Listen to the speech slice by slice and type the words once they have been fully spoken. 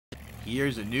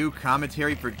Here's a new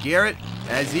commentary for Garrett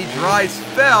as he drives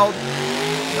Feld.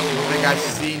 Don't think I've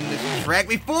seen this track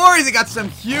before. He's got some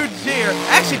huge here.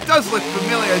 Actually, it does look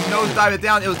familiar as Nosedive it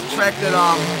down. It was the track that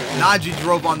Najee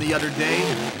drove on the other day.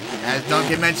 As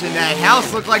Duncan mentioned, that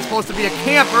house looked like supposed to be a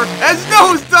camper as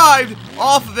Nosedived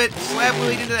off of it, slap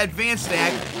wheelied into that van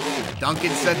stack.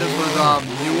 Duncan said this was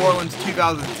New Orleans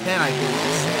 2010, I think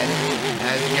he said.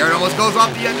 As Garrett almost goes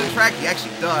off the end of the track, he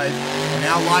actually does. And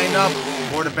now lined up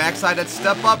for the backside that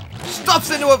step up,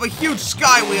 stuffs into it with a huge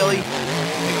sky wheelie.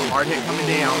 Take a hard hit coming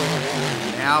down.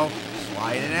 Now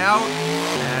sliding out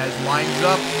as lines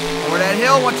up for that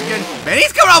hill once again. Man,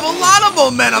 he's coming off a lot of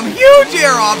momentum. Huge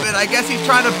air off it. I guess he's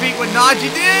trying to beat what Najee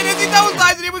did as he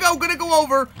nosedives it. Here we go. Gonna go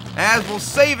over as we'll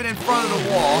save it in front of the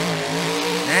wall.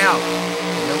 Now,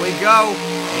 here we go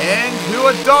into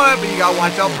a donut, but you gotta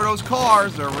watch out for those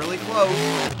cars. They're really close.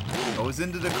 Goes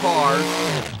into the cars,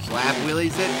 slap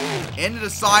wheelies it into the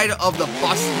side of the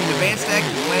bus. The van stack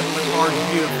is landing the cars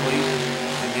beautifully.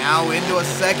 And now into a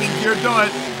second gear donut.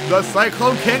 The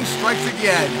Cyclone King strikes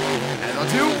again. And the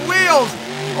two wheels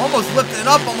almost lifting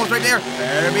up, almost right there.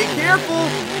 Better be careful.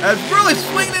 As really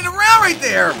swinging it around right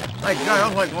there. My God, that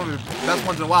was like one of the best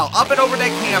ones in a while. Up and over that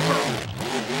camper.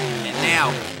 And now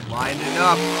lining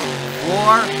up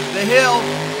for the hill.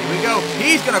 Here we go.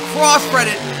 He's going to cross-spread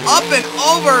it up and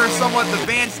over somewhat the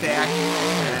van stack.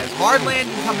 As hard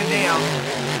landing coming down.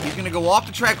 He's going to go off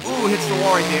the track. Ooh, hits the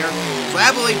wall right there.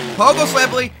 Slably, pogo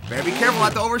slably. Better be careful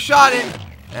not to overshot it.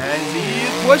 As he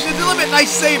is pushing to the limit. Nice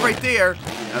save right there.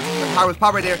 That's the car was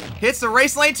pop right there. Hits the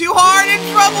race lane too hard. In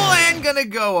trouble and going to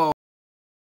go over.